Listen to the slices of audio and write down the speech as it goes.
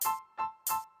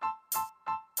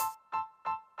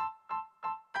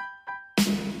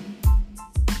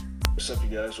What's up,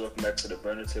 you guys? Welcome back to the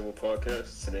Burner Table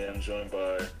Podcast. Today I'm joined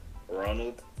by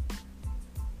Ronald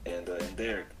and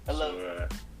Derek. Hello.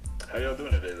 So, how y'all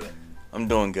doing today, though? I'm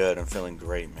doing good. I'm feeling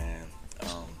great, man.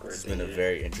 It's been a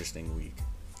very interesting week.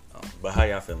 But how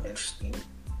y'all feeling? Interesting.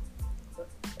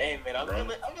 Hey man, I'm feeling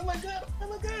good. I'm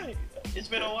feeling good. It's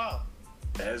been a while.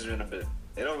 It has been a bit.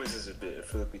 It always is a bit. I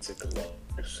feel like we take a long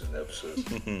breaks in episodes,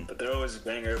 but they're always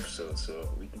banger episodes, so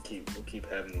we'll keep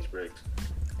having these breaks.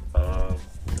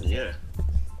 Yeah.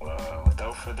 Well,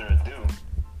 without further ado,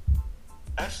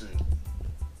 actually,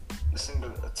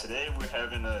 today we're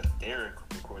having Derek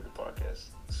record the podcast.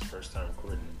 It's his first time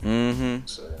recording. Mm-hmm.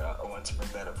 So I wanted to bring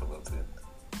that up a little bit.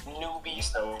 Newbie.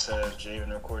 Used to always have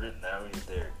Javen recorded. Now we have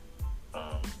Derek.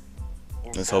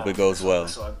 Let's hope it goes well.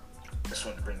 So I just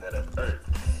wanted to bring that up. All right.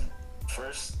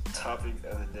 First topic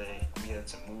of the day. We had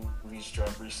some movies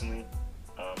drop recently,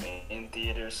 in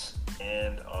theaters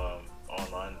and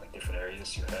online, like different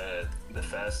areas. You had The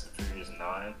Fast and Furious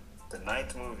 9, the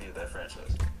 9th movie of that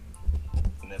franchise,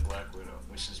 and then Black Widow,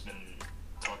 which has been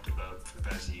talked about for the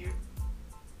past year.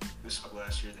 This was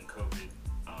last year, then COVID,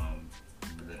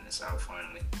 but then it's out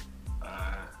finally.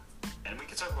 And we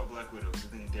can talk about Black Widow because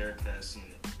I think Derek has seen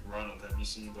it. Ronald, have you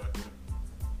seen Black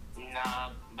Widow? Nah,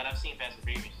 but I've seen Fast and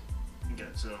Furious. Okay,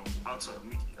 so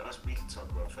we can talk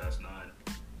about Fast 9,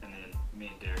 and then me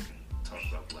and Derek can talk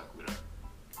about Black Widow.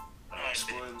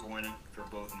 Spoiler warning for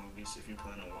both movies if you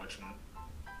plan on watching them.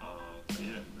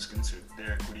 Yeah, let's get into it.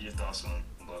 Derek, what are your thoughts on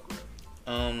Black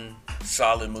Widow?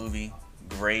 Solid movie.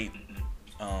 Great.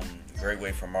 Great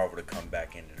way for Marvel to come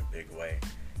back in a big way.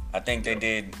 I think they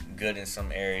did good in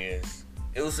some areas.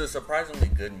 It was a surprisingly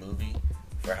good movie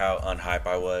for how unhyped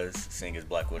I was, seeing as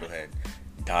Black Widow had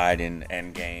died in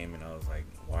Endgame, and I was like,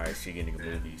 why is she getting a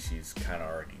movie? She's kind of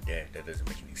already dead. That doesn't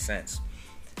make any sense.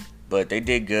 But they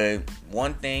did good.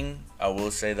 One thing I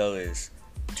will say though is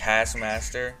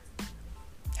Taskmaster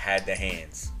had the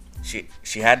hands.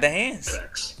 She had the hands.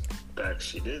 Facts,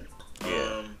 she did.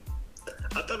 Yeah.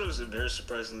 I thought it was a very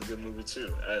surprisingly good movie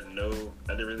too. I didn't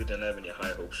have any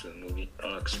high hopes for the movie.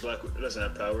 Because Black Widow doesn't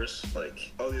have powers.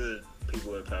 Like all the other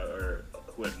people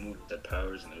who had moved had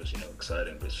powers, and it was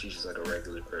exciting. But she's just like a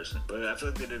regular person. But I feel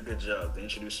like they did a good job. They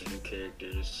introduced some new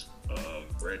characters.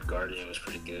 Red Guardian was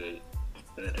pretty good.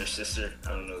 And then her sister,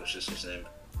 I don't know her sister's name.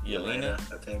 Yelena,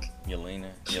 I think.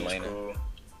 Yelena. Cool.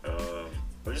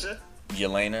 What'd you say?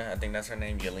 Yelena, I think that's her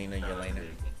name. Yelena.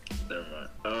 Never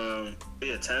mind. But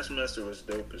yeah, Taskmaster was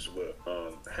dope as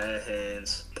well. Had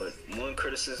hands, but one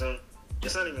criticism,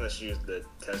 it's not even that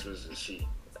Taskmaster is she.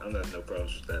 I don't have no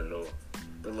problems with that at all.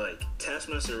 But like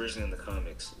Taskmaster originally in the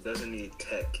comics doesn't need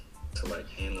tech to like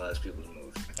analyze people's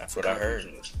moves. That's what I heard.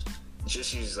 Moves.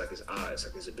 Just uses like his eyes,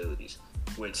 like his abilities,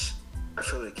 which I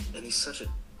feel like, and he's such a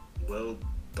well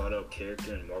thought out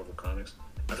character in Marvel Comics.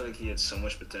 I feel like he had so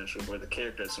much potential, or the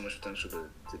character had so much potential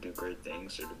to do great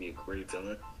things or to be a great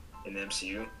villain in the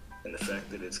MCU. And the fact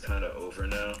that it's kind of over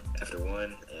now after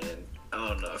one, and I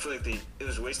don't know, I feel like it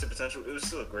was wasted potential. It was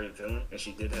still a great villain, and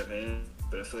she did have hands,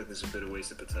 but I feel like there's a bit of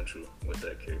wasted potential with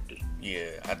that character. Yeah,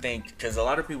 I think because a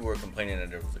lot of people were complaining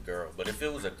that it was a girl, but if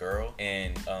it was a girl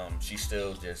and she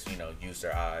still just used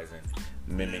her eyes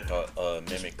and mimic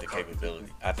the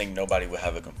capability, I think nobody would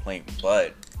have a complaint.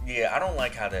 But yeah, I don't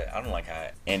like how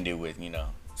it ended with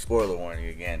spoiler warning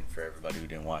again for everybody who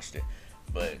didn't watch it,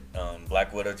 but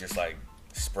Black Widow just like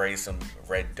sprayed some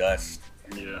red dust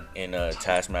in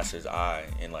Taskmaster's eye,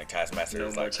 and like Taskmaster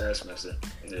is like Taskmaster.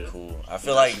 Yeah. Cool. I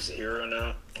feel like she's a hero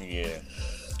now. Yeah.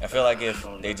 I feel like if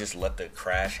they just let the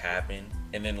crash happen,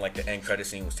 and then like the end credit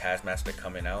scene was Taskmaster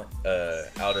coming out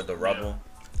of the rubble,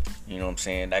 you know what I'm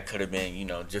saying? That could have been,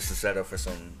 just a setup for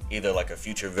some, either like a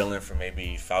future villain for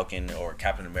maybe Falcon or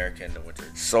Captain America in the Winter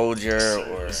Soldier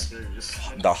or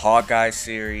the Hawkeye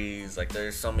series. Like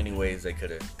there's so many ways they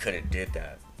could have did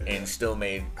that and still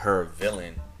made her a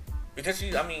villain. Because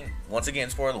once again,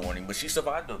 spoiler warning, but she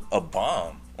survived a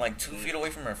bomb like 2 feet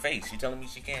away from her face. You telling me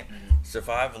she can't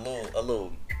survive a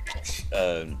little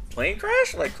plane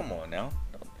crash? Like, come on now.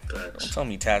 Don't tell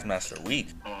me Taskmaster weak.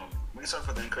 We can talk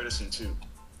about the end credit scene too.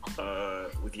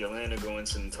 With Yelena going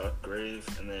to the grave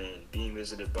and then being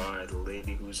visited by the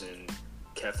lady who's in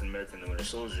Captain America and the Winter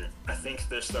Soldier. I think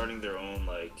they're starting their own,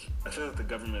 I feel like the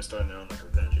government is starting their own,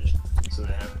 Avengers. So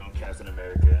they have their own Captain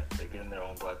America, they're getting their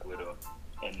own Black Widow,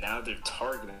 and now they're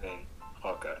targeting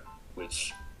Hawkeye,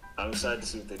 which I'm excited to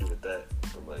see what they do with that.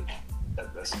 But,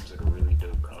 that seems like a really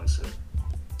dope concept.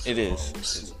 So, it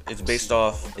is. It's based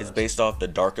off the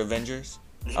Dark Avengers.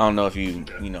 I don't know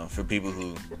if for people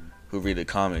who read the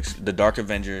comics, the Dark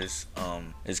Avengers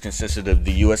is consisted of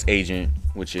the U.S. agent,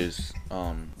 which is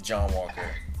John Walker.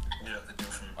 Yeah, the dude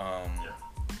from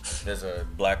There's a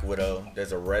Black Widow.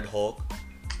 There's a Red Hulk,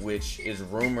 which is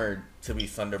rumored to be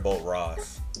Thunderbolt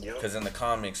Ross. Yep. Because in the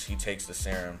comics, he takes the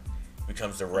serum,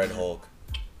 becomes the Red Hulk.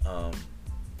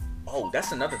 Oh,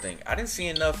 that's another thing. I didn't see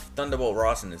enough Thunderbolt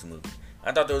Ross in this movie.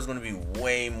 I thought there was going to be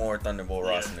way more Thunderbolt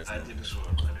Ross in this movie. I did as well.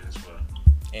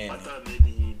 And I thought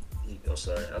maybe I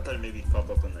thought maybe he'd pop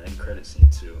up on the end credit scene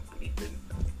too, but he didn't.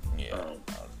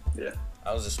 Yeah.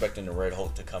 I was expecting the Red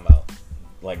Hulk to come out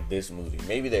like this movie.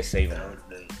 Maybe they're saving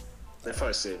it. They're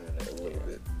probably saving it a little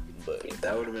bit. But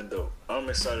that would have been dope. I'm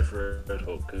excited for Red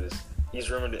Hulk because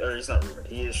he's rumored, or he's not rumored.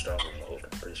 He is stronger than the Hulk,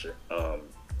 I'm pretty sure.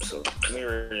 So we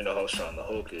already know how strong the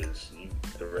Hulk is.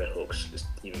 The Red Hulk's just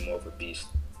even more of a beast.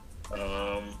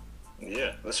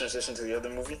 Yeah. Let's transition to the other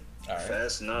movie. All right.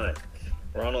 Fast 9.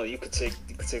 Ronald, you could take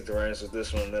the reins with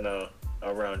this one, then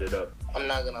I'll round it up. I'm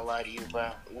not gonna lie to you,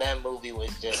 bro. That movie was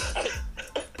just that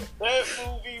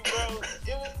movie, bro.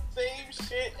 It was the same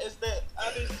shit as the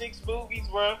other 6 movies,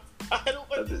 bro. I don't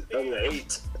understand. Other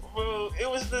 8. Bro, it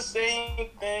was the same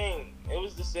thing. It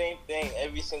was the same thing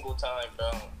every single time,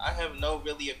 bro. I have no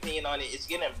really opinion on it. It's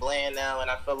getting bland now,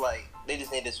 and I feel like they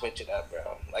just need to switch it up,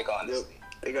 bro. Like, honestly.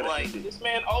 They gotta like, this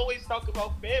man always talk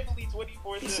about family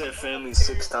 24/7. He said family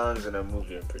 6 times in that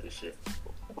movie, I'm pretty sure.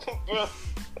 Bro,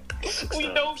 we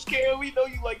don't care. We know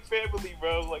you like family,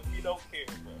 bro. Like, we don't care,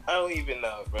 bro. I don't even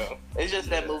know, bro. It's just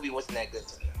that movie wasn't that good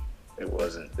to me. It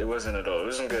wasn't. It wasn't at all. It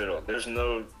wasn't good at all. There's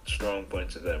no strong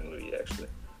points of that movie, actually.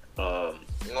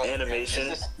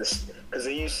 Animation, because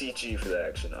they use CG for the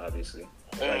action, obviously.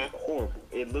 Like, horrible.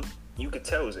 It looked, you could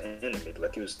tell it was animated,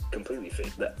 like it was completely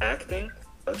fake. The acting,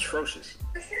 atrocious,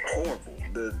 horrible.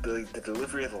 The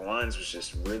delivery of the lines was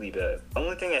just really bad. The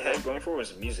only thing I had going for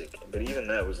was music, but even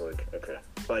that was like, okay,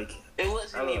 like it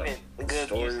wasn't even good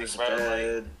story music, was bro.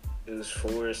 bad. Like, it was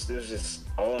forced. It was just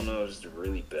all in all, it was just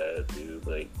really bad, dude.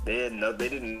 Like they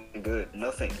didn't good,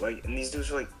 nothing. Like, and these dudes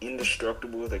were like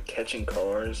indestructible. They're catching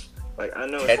cars. Like, I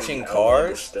know catching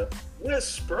cars. Stuff.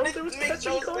 Yes, bro. There was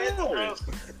catching cars. Sense, bro.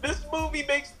 This movie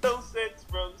makes no sense,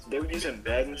 bro. They were using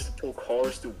magnets to pull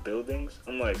cars through buildings.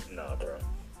 I'm like, nah, bro.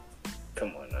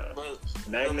 Come on now. Bro,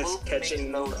 magnets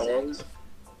catching cars,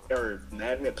 or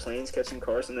magnet planes catching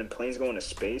cars, and then planes going to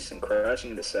space and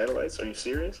crashing into satellites. Are you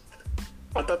serious?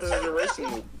 I thought this was a racing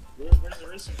movie. Where's the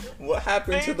racing, bro? What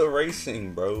happened to the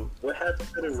racing, bro? What happened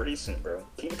to the racing, bro?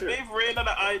 They've ran out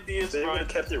of ideas, they bro. They would have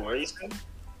kept it racing.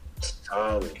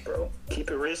 Solid, bro.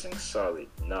 Keep it racing. Solid.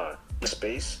 Nah.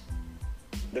 Space.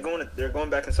 They're going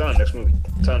back in time next movie.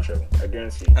 Time travel. I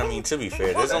guarantee you. I mean, to be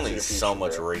fair, there's only so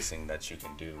much racing that you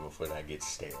can do before that gets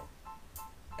stale.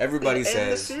 Everybody says. In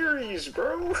the series,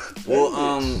 bro.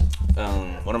 Well,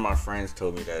 one of my friends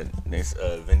told me that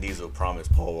Vin Diesel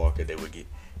promised Paul Walker they would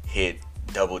hit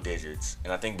double digits,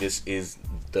 and I think this is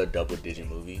the double digit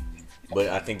movie. But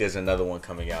I think there's another one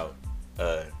coming out.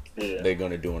 They're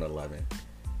gonna do an 11,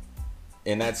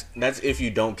 and that's if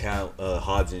you don't count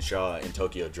Hobbs and Shaw and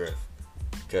Tokyo Drift,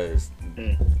 because you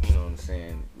know what I'm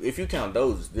saying. If you count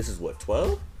those, this is what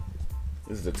 12.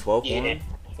 This is the 12th one.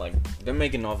 Like, they're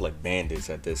making off like bandits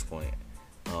at this point.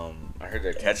 I heard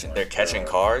they're catching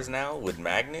cars now with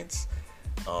magnets.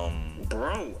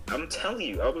 Bro, I'm telling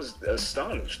you, I was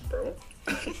astonished, bro.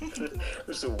 It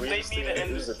was the weirdest thing.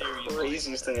 It was the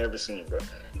craziest thing I've ever seen, bro.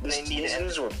 These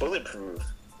dudes were bulletproof.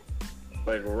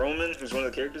 Like, Roman, who's one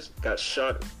of the characters, got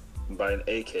shot by an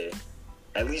AK.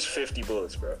 At least 50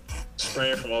 bullets, bro.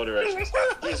 Spraying from all directions.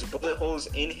 He has bullet holes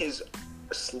in his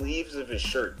sleeves of his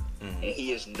shirt, and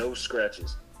he has no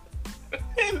scratches.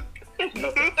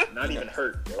 Nothing. Not even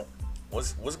hurt, bro.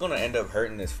 What's gonna end up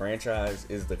hurting this franchise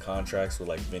is the contracts with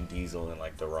like Vin Diesel and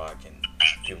like The Rock and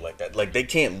people like that. Like, they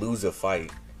can't lose a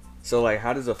fight. So like,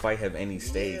 how does a fight have any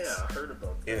stakes? Yeah, I heard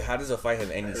about that. How does a fight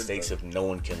have any stakes if no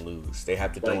one can lose? They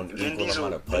have to throw an equal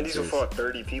amount of punches. Vin Diesel fought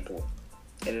 30 people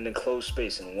in an enclosed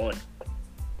space and won.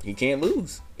 He can't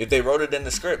lose. If they wrote it in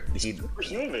the script, he's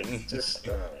superhuman. Just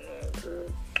I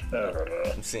don't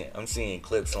know. I'm seeing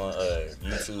clips on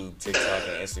YouTube, TikTok,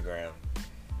 and Instagram.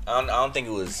 I don't think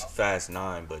it was Fast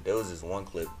 9, but there was this one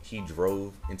clip. He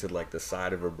drove into like the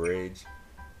side of a bridge,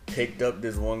 picked up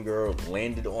this one girl,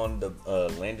 landed on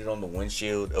the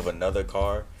windshield of another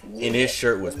car, and his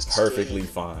shirt was perfectly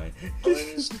fine.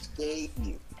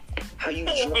 How you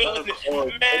drive a car?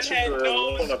 Man had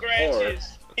no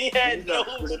scratches. He had no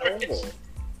scratches.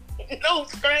 No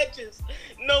scratches.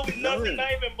 No, nothing,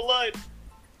 not even blood.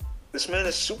 This man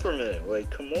is Superman. Like,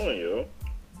 come on, yo.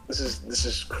 This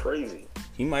is crazy.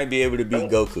 He might be able to beat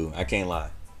Goku. I can't lie.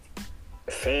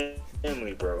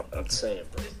 Family, bro. I'm saying,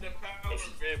 bro. It's the power of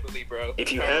family, bro.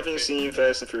 If you haven't seen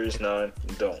Fast and Furious 9,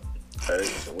 don't. Alright,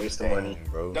 it's a waste of money.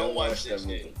 Bro. Don't watch that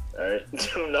movie. All right,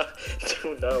 do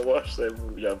not watch that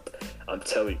movie. I'm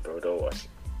telling you, bro, don't watch it.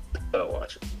 Don't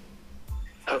watch it.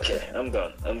 Okay, I'm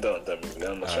done. I'm done with that movie.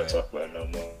 I'm not trying to talk about it no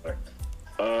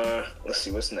more. Let's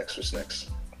see. What's next?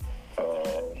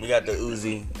 We got the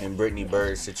Uzi and Brittany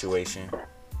Bird situation.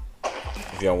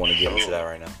 If y'all want to get into that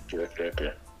right now.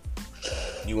 Okay.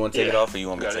 You want to take it off, or you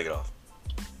want me to take it off?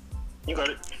 You got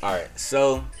it. All right.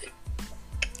 So,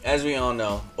 as we all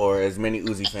know, or as many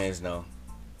Uzi fans know,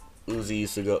 Uzi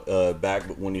used to go back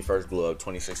when he first blew up,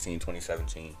 2016,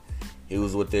 2017. He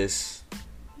was with this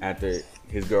after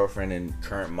his girlfriend and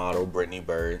current model Brittany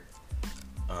Bird.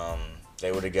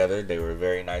 They were together. They were a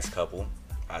very nice couple.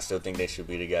 I still think they should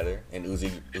be together, and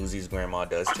Uzi's grandma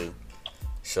does too.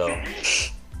 So,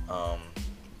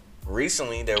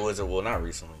 recently there was not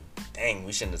recently. Dang,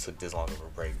 we shouldn't have took this long of a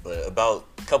break. But about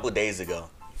a couple of days ago,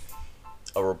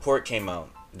 a report came out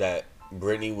that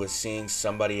Brittany was seeing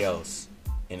somebody else,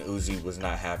 and Uzi was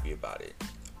not happy about it.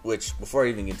 Which, before I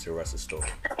even get to the rest of the story,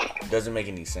 doesn't make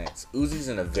any sense. Uzi's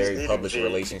in a very public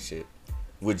relationship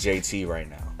with JT right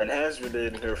now. And has been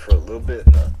dating her for a little bit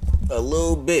now. A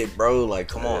little bit, bro. Like,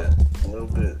 come on. A little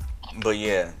bit. But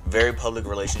yeah, very public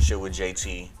relationship with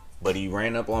JT. But he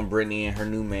ran up on Brittany and her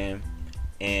new man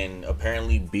and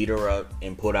apparently beat her up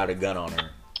and pulled out a gun on her.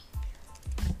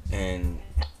 And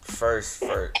first,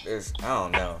 there's, I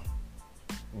don't know.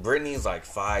 Brittany's like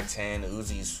 5'10",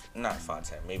 Uzi's not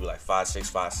 5'10", maybe like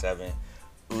 5'6", 5'7".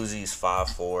 Uzi's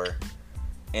 5'4",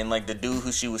 and like the dude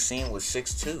who she was seeing was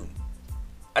 6'2".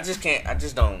 I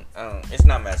don't. It's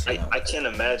not matching up. I can't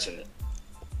imagine it.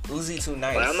 Uzi too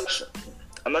nice. Like,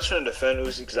 I'm not trying to defend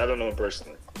Uzi because I don't know him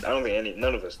personally. I don't think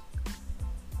none of us.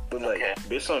 But like,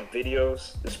 based on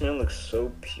videos, this man looks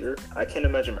so pure. I can't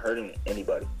imagine him hurting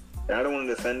anybody. And I don't want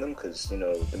to defend him because, you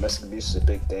know, domestic abuse is a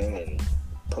big thing, and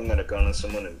pulling out a gun on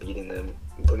someone and beating them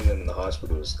and putting them in the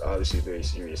hospital is obviously very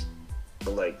serious.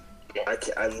 But like,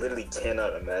 I literally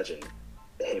cannot imagine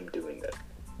him doing that.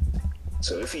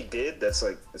 So if he did, it's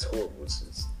horrible.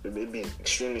 It'd be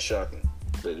extremely shocking,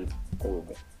 but it'd be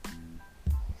horrible.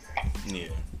 Yeah.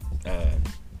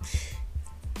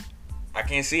 I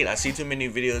can't see it. I see too many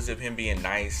videos of him being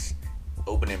nice,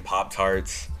 opening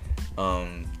Pop-Tarts,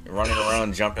 running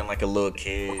around jumping like a little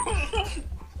kid.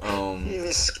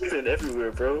 He's skipping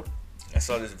everywhere, bro. I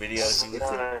saw this video.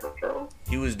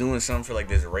 He was doing something for like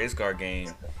this race car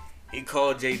game. He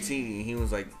called JT and he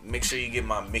was like, "Make sure you get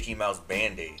my Mickey Mouse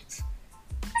Band-Aids."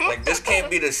 Like, this can't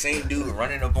be the same dude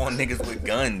running up on niggas with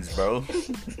guns, bro.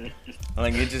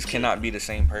 Like, it just cannot be the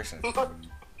same person. I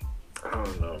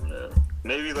don't know, man.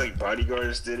 Maybe like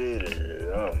bodyguards did it,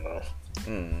 or I don't know.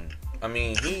 I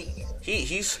mean,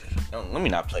 he's let me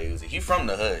not play Uzi. He from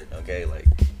the hood, okay? Like,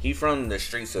 he from the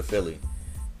streets of Philly,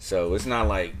 so it's not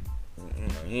like, you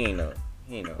know,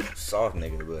 he ain't no soft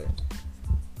nigga,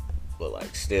 but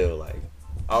like, still, like,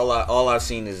 all I've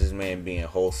seen is this man being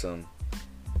wholesome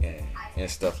and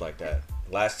stuff like that.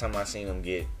 Last time I seen him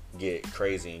get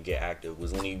crazy and get active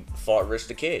was when he fought Rich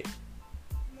the Kid.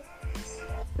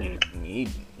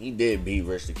 He did beat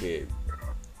Rich the Kid.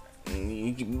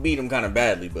 He beat him kind of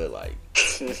badly, but like,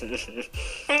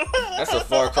 that's a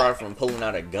far cry from pulling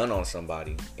out a gun on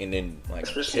somebody and then like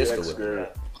pistol with him.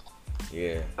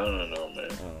 Yeah. I don't know, man.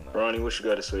 Ronnie, what you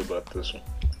got to say about this one?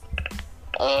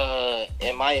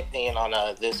 In my opinion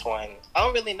on this one, I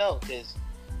don't really know, because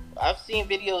I've seen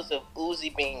videos of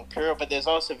Uzi being pure, but there's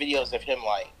also videos of him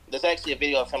there's actually a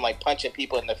video of him like punching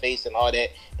people in the face and all that,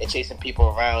 and chasing people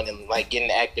around and like getting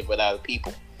active with other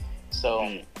people.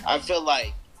 So I feel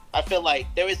like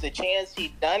there is a chance he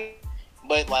done,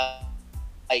 but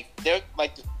the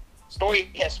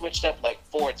story has switched up like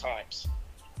 4 times.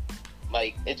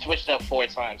 Like, it switched up 4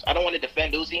 times. I don't want to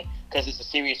defend Uzi because it's a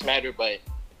serious matter, but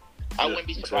I wouldn't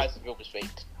be surprised if it was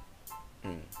faked.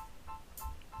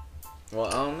 Well,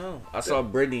 I don't know. I saw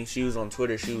Brittany. She was on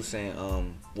Twitter. She was saying,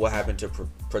 "What happened to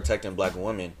protecting black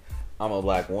women? I'm a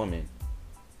black woman,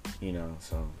 you know."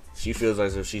 So she feels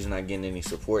as if she's not getting any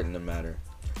support in the matter.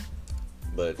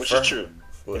 But which is true.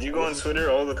 If you go on Twitter,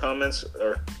 all the comments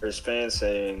are his fans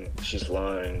saying she's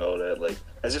lying, all that, like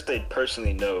as if they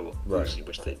personally know Lucy,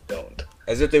 which they don't.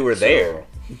 As if they were there.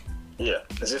 Yeah,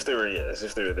 as if they were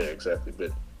there, exactly.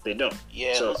 But they don't.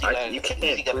 Yeah, so you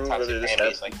can't prove whether this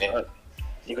happened like that.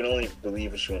 You can only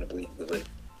believe what you want to believe, but like,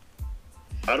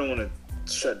 I don't want to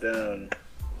shut down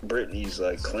Britney's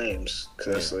like claims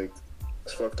because that's like,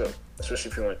 it's fucked up, especially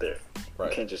if you weren't there.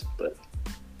 Right. You can't just like,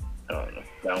 I don't know,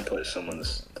 downplay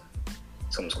someone's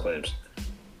claims.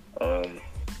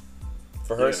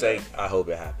 For her sake, I hope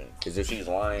it happened, because if she's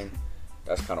lying,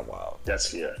 that's kind of wild.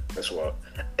 That's wild.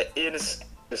 It is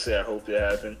to say I hope it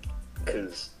happened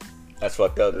because That's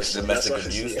fucked up. That's Domestic why-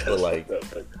 abuse, yeah, but that's like, fucked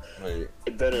up, but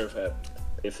it better have happened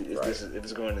if Right. if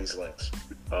it's going to these lengths.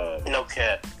 No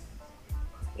cap.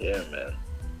 Yeah, man.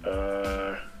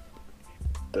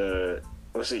 The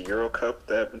what's it, Euro Cup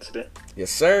that happened today?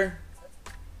 yes, sir.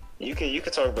 You can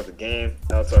talk about the game.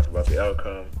 I'll talk about the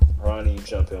outcome. Ronnie, you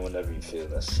jump in whenever you feel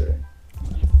necessary.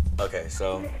 Okay,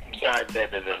 so God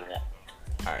damn it.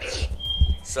 all right.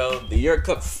 So the Euro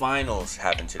Cup finals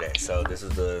happened today. So this is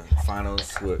the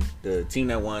finals. The team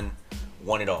that won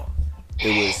it all.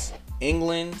 It was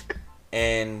England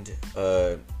and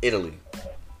Italy.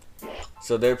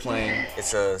 So they're playing.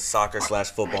 It's a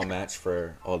soccer/football match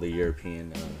for all the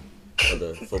European, or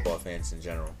the football fans in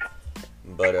general.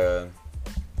 But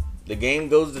the game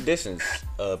goes the distance.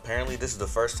 Apparently, this is the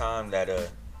first time that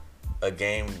a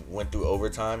game went through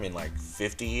overtime in like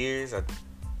 50 years. I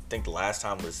think the last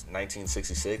time was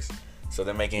 1966. So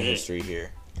they're making history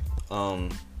here.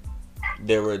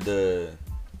 There were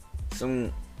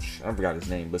I forgot his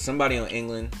name, but somebody on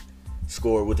England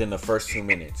scored within the first 2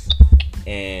 minutes.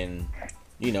 And,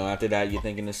 after that, you're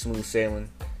thinking it's smooth sailing.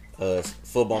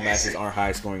 Football matches aren't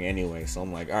high scoring anyway. So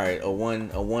I'm like, all right, a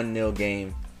 1-0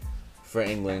 game for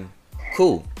England.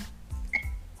 Cool.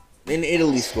 Then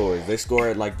Italy scores. They score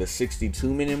at like the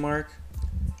 62-minute mark.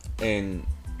 And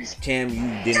Cam,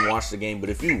 you didn't watch the game, but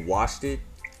if you watched it,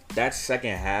 that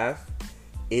second half,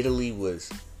 Italy was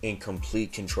in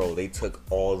complete control. They took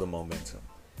all the momentum.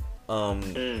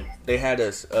 They had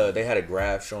a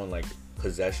graph showing like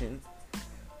possession.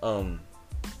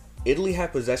 Italy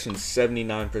had possession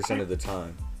 79% of the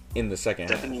time in the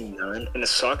second half. 79 in a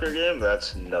soccer game?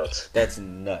 That's nuts. That's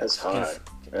nuts. That's high.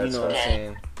 That's what I'm high.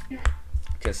 saying?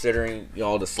 Considering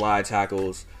all the slide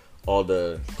tackles, all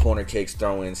the corner kicks,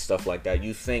 throw-ins, stuff like that,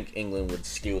 you think England would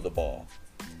steal the ball.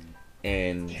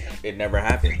 And it never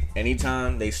happened.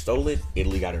 Anytime they stole it,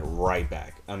 Italy got it right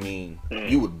back. I mean,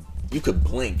 you could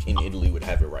blink and Italy would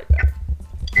have it right back.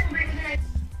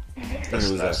 And it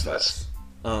was that fast.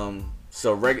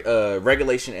 So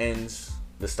regulation ends,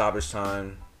 the stoppage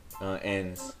time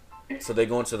ends. So they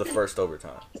go into the first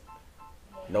overtime.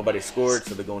 Nobody scored,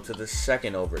 so they go into the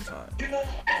second overtime.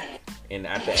 And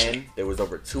at the end, there was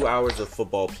over 2 hours of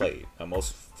football played.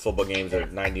 Most football games are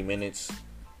 90 minutes.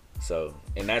 So,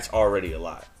 and that's already a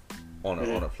lot on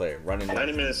a player running.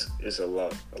 90 minutes is a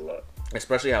lot.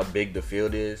 Especially how big the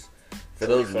field is. For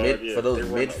 45, those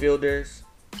midfielders,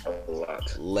 a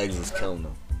lot. Legs is killing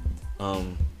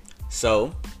them.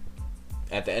 So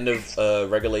at the end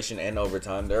of regulation and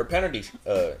overtime, there are penalty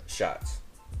shots.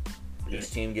 Each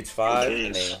team gets 5,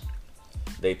 and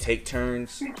they take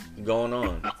turns going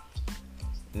on.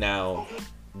 Now,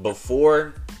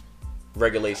 before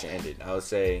regulation ended, I would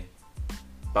say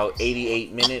about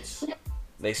 88 minutes,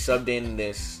 they subbed in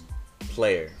this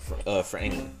player for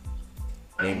England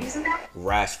named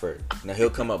Rashford. Now he'll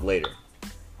come up later.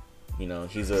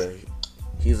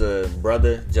 He's a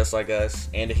brother just like us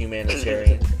and a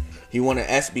humanitarian. He won an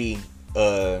SB.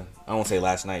 I won't say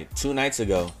last night, 2 nights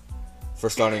ago, for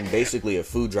starting basically a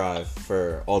food drive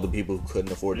for all the people who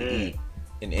couldn't afford to eat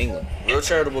in England. Real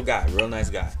charitable guy, real nice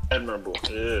guy. Admirable.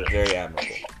 Yeah. Very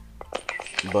admirable.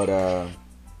 But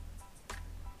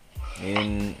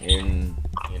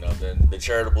the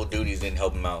charitable duties didn't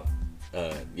help him out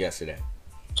yesterday.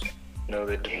 No,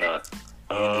 they did not.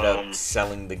 He ended up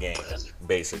selling the game,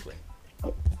 basically.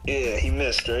 Yeah, he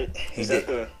missed, right?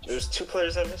 did. There's 2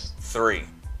 players that missed? 3.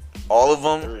 All of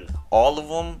them. 3. All of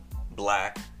them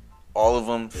black. All of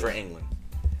them for England.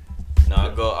 Now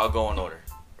I'll go in order.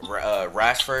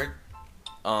 Rashford,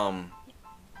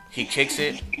 he kicks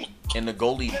it, and the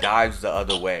goalie dives the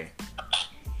other way,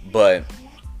 but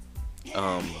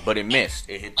it missed.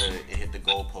 It hit the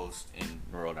goalpost and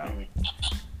rolled out.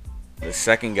 The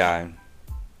second guy,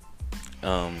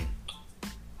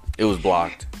 it was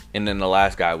blocked, and then the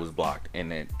last guy was blocked,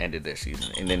 and it ended their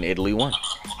season. And then Italy won.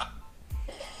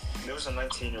 There was a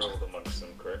 19-year-old amongst them,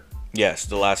 correct? Yes,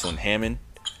 the last one, Hammond,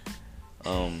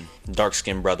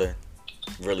 dark-skinned brother,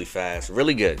 really fast,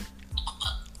 really good,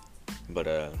 but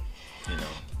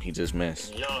he just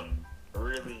missed. Young,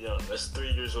 really young. That's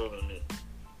 3 years older than me.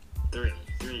 3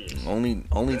 years.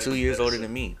 Only 2 years older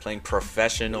than me, playing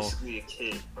professional. Basically a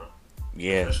kid, bro.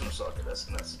 Yeah, Professional soccer. That's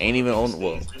nuts. ain't even old.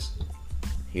 Well,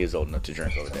 he is old enough to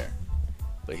drink over there,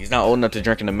 but he's not old enough to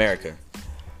drink in America.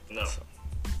 No.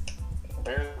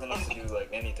 Barely enough to do like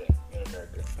anything in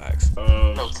America. Facts.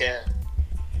 Okay.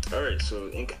 All right. So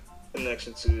in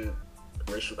connection to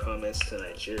racial comments to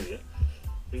Nigeria,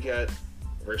 we got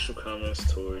racial comments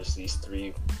towards these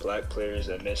 3 black players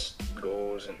that missed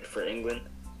goals for England.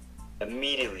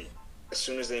 Immediately, as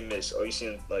soon as they miss, all you see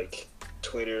on like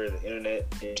Twitter or the internet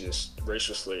is just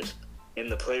racial slurs. in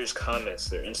the players' comments,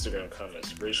 their Instagram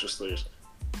comments, racial slurs,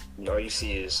 all you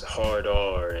see is hard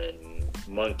R and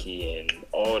monkey and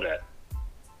all that.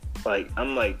 Like,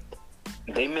 I'm like,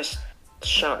 they miss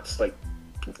shots, like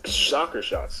soccer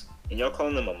shots, and y'all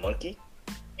calling them a monkey?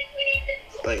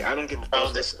 Like, I don't get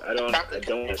Bro, I don't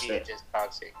understand. It's just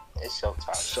toxic. It's so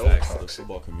toxic. So Facts, the toxic.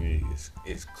 football community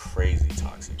is crazy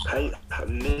toxic. I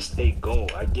missed a goal.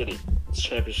 I get it. It's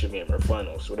championship game or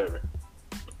finals, whatever.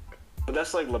 But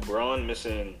that's like LeBron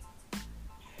missing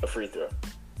a free throw.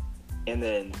 And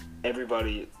then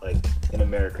everybody, like, in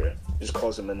America just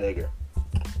calls him a nigger.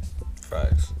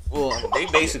 Facts. Well, they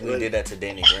basically did that to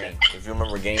Danny Green. If you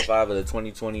remember Game 5 of the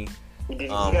 2020 He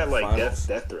got, like, finals,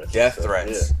 death threats. death and stuff,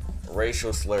 threats,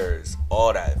 racial slurs,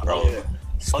 all that, bro. Yeah.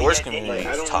 Sports yeah, community like,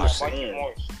 I is don't toxic.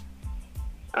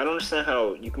 I don't understand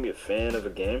how you can be a fan of a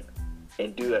game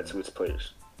and do that to its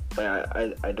players. Like,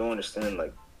 I don't understand.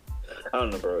 Like, I don't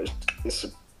know, bro. It's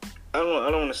I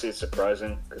don't want to say it's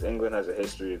surprising because England has a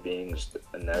history of being just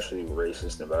a naturally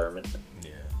racist environment.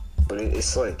 Yeah. But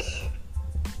it's like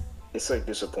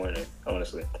disappointing,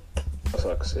 honestly. That's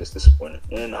all I can say. It's disappointing.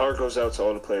 And heart goes out to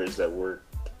all the players that were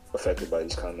affected by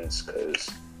these comments because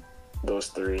those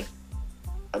three,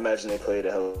 I imagine they played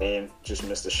a hell of a game, just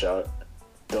missed a shot,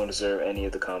 don't deserve any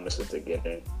of the comments that they're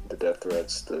getting, the death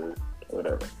threats, the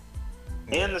whatever.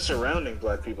 And the surrounding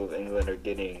black people of England are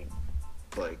getting,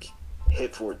 like,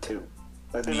 hit for it too.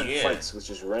 Like, they've been fights with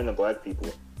just random black people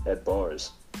at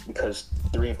bars because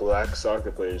 3 black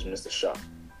soccer players missed a shot.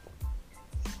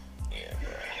 Yeah.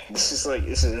 This is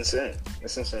insane.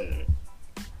 It's insane to me.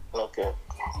 Okay.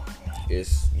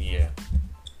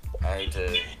 I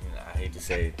hate to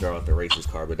say throw out the racist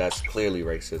card, but that's clearly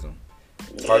racism.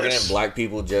 Targeting black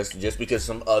people just because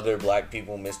some other black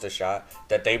people missed a shot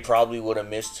that they probably would have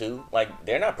missed too. Like,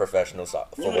 they're not professional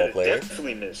football players.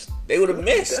 Definitely missed. They would have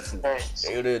missed.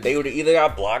 Definitely. They would have either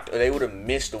got blocked or they would have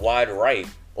missed wide right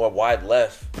or wide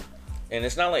left. And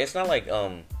it's not like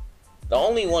the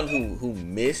only one who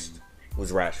missed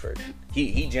was Rashford.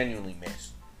 He genuinely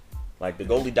missed. Like, the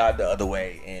goalie dived the other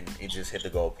way and it just hit the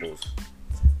goal post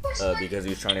because he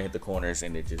was trying to hit the corners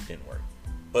and it just didn't work.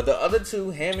 But the other two,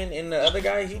 Hammond and the other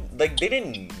guy, they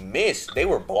didn't miss. They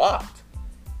were blocked.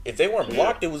 If they weren't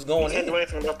blocked, it was going in. Can't do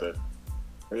anything about that.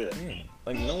 Yeah.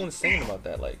 Like, no one's saying about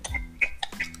that. Like,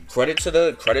 credit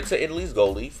to Italy's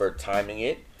goalie for timing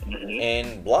it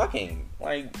and blocking.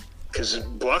 Like, because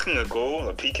blocking a goal,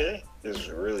 a PK, is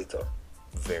really tough.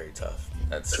 very tough.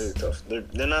 It's really tough.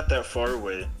 They're not that far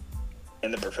away,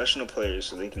 and they're professional players,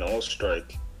 so they can all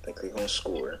strike. They can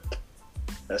score.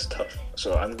 That's tough.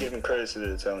 So I'm giving credit to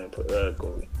the Italian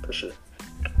goalie for sure.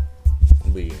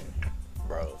 But yeah,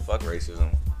 bro, fuck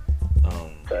racism.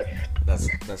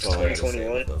 That's all I gotta say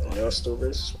about 2021, those and y'all still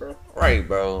racist, bro? Right,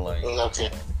 bro. Like,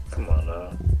 Come on,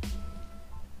 now.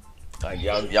 like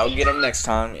y'all get them next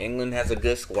time. England has a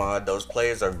good squad. Those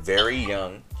players are very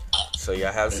young, so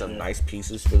y'all have some nice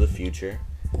pieces for the future.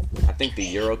 I think the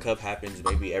Euro Cup happens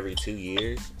maybe every 2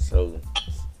 years, so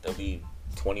there'll be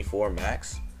 24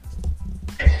 max.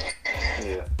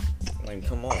 Yeah. Like,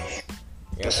 come on.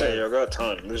 I say y'all got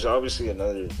time. There's obviously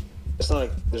another. It's not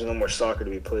like there's no more soccer to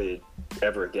be played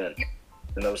ever again,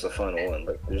 and that was the final one.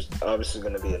 Like, there's obviously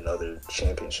going to be another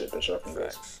championship that y'all can go.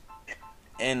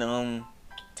 And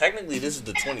technically this is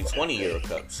the 2020 Euro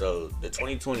Cup, so the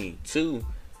 2022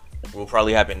 will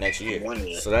probably happen next year. 1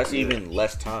 year. So that's even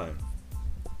less time.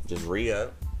 Just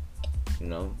re-up,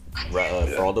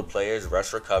 for all the players,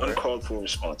 rest, recover. Uncalled for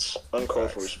response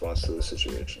to the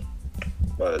situation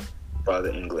by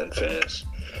the England fans.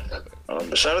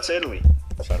 But shout out to Italy.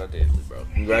 Shout out to Italy, bro.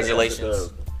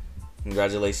 Congratulations.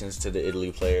 Congratulations to the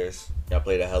Italy players. Y'all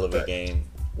played a hell of a game.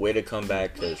 Way to come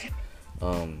back, because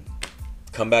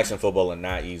comebacks in football are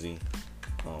not easy.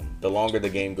 The longer the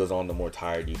game goes on, the more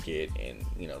tired you get. And,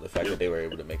 the fact that they were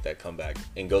able to make that comeback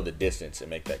and go the distance and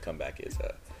make that comeback is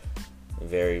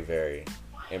very, very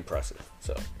impressive.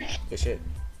 So, good shit.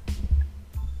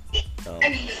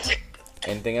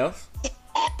 Anything else?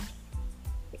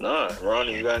 Nah,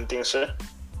 Ronnie, you got anything to say?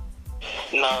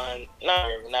 No,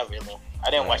 not really.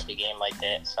 I didn't watch the game like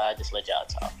that, so I just let y'all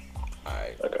talk.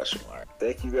 Alright. I got you. Alright.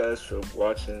 Thank you guys for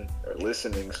watching, or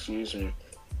listening,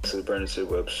 to the Burning City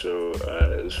Web Show.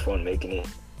 It was fun making it.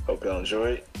 Hope y'all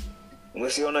enjoy it. And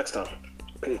we'll see y'all next time.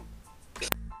 Peace.